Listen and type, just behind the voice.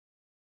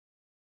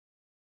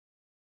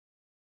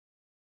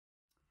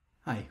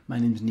Hi, my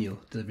name is Neil,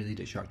 Delivery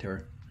Lead at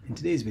Sharktower. In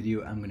today's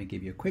video, I'm going to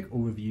give you a quick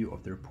overview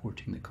of the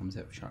reporting that comes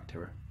out of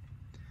Sharktower.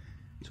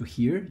 So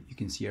here, you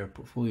can see our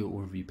portfolio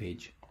overview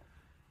page.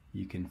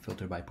 You can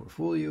filter by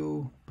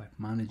portfolio, by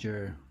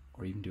manager,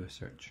 or even do a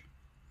search.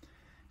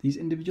 These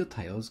individual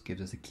tiles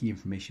gives us the key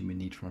information we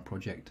need from a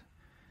project.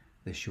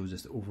 This shows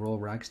us the overall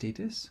RAG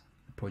status,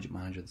 the project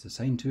manager that's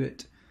assigned to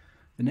it,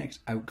 the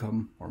next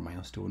outcome or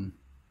milestone,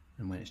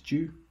 and when it's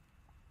due,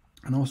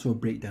 and also a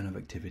breakdown of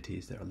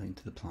activities that are linked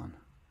to the plan.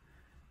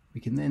 We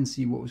can then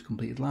see what was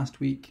completed last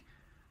week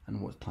and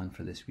what's planned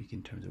for this week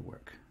in terms of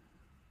work.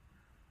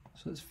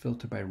 So let's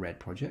filter by red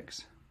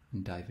projects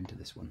and dive into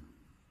this one.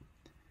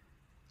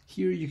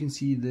 Here you can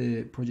see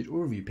the project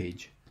overview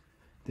page.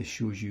 This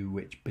shows you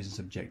which business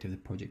objective the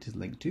project is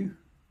linked to,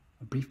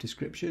 a brief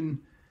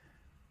description,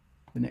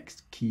 the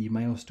next key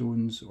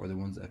milestones or the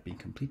ones that have been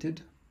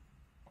completed,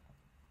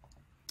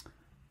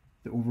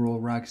 the overall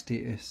RAG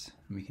status,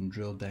 and we can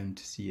drill down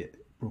to see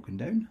it broken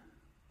down.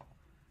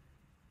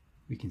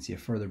 We can see a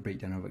further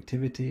breakdown of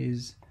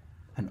activities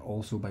and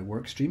also by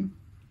work stream.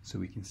 So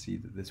we can see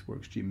that this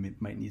work stream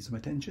might need some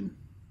attention.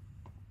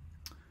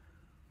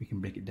 We can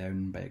break it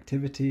down by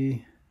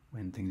activity,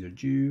 when things are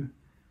due.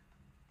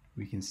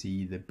 We can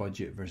see the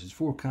budget versus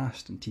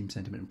forecast and team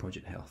sentiment and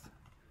project health.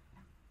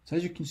 So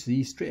as you can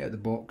see, straight out the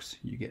box,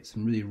 you get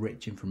some really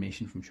rich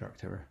information from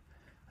Sharktower.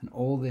 And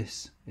all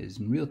this is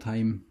in real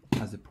time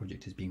as the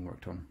project is being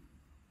worked on.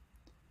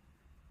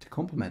 To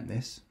complement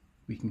this,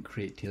 we can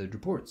create tailored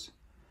reports.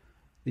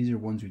 These are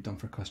ones we've done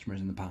for customers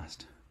in the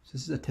past. So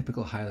this is a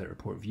typical highlight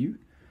report view.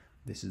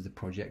 This is the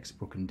projects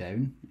broken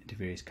down into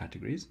various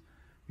categories.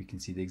 We can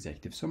see the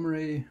executive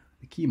summary,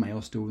 the key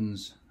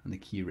milestones, and the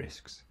key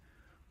risks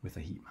with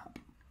a heat map.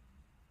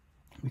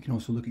 We can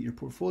also look at your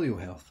portfolio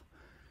health.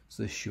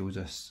 So this shows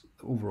us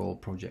the overall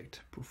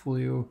project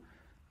portfolio,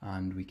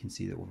 and we can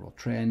see the overall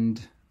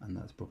trend, and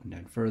that's broken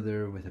down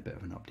further with a bit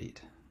of an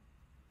update.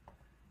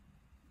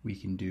 We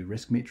can do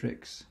risk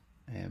matrix.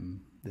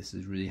 This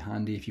is really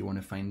handy if you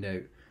want to find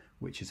out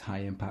which is high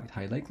impact,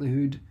 high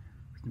likelihood.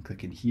 We can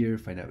click in here,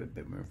 find out a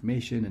bit more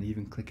information, and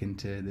even click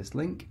into this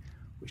link,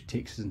 which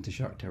takes us into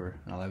Sharktower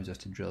and allows us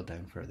to drill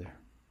down further.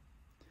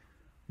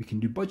 We can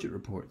do budget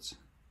reports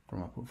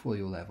from a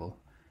portfolio level.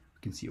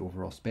 We can see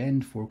overall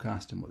spend,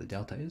 forecast, and what the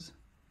delta is.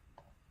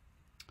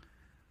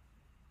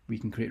 We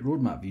can create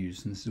roadmap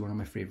views, and this is one of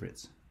my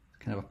favorites.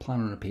 It's kind of a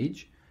plan on a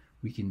page.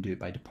 We can do it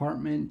by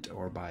department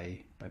or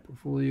by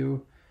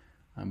portfolio.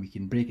 And we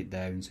can break it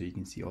down so you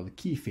can see all the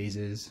key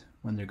phases,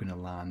 when they're going to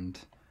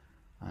land,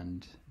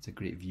 and it's a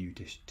great view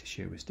to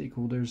share with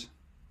stakeholders.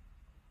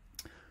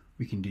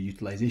 We can do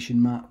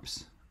utilization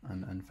maps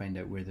and find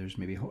out where there's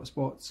maybe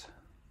hotspots.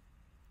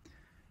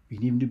 We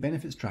can even do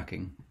benefits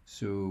tracking.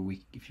 So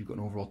if you've got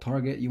an overall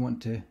target you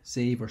want to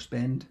save or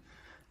spend,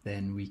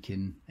 then we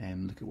can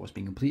look at what's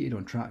being completed,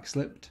 on track,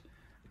 slipped.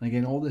 And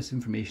again, all this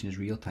information is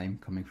real time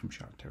coming from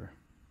Sharktower.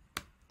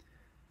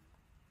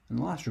 And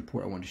the last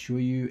report I want to show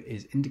you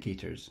is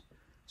indicators.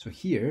 So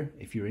here,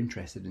 if you're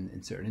interested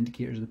in certain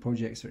indicators of the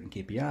project, certain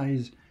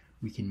KPIs,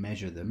 we can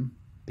measure them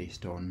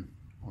based on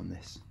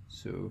this.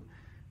 So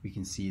we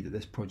can see that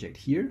this project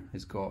here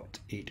has got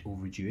 8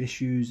 overdue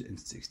issues and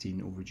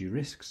 16 overdue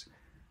risks.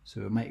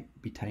 So it might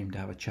be time to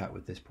have a chat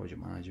with this project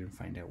manager and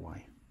find out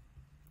why.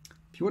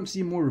 If you want to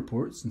see more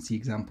reports and see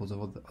examples of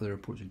other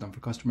reports we've done for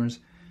customers,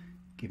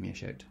 give me a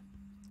shout.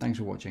 Thanks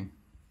for watching.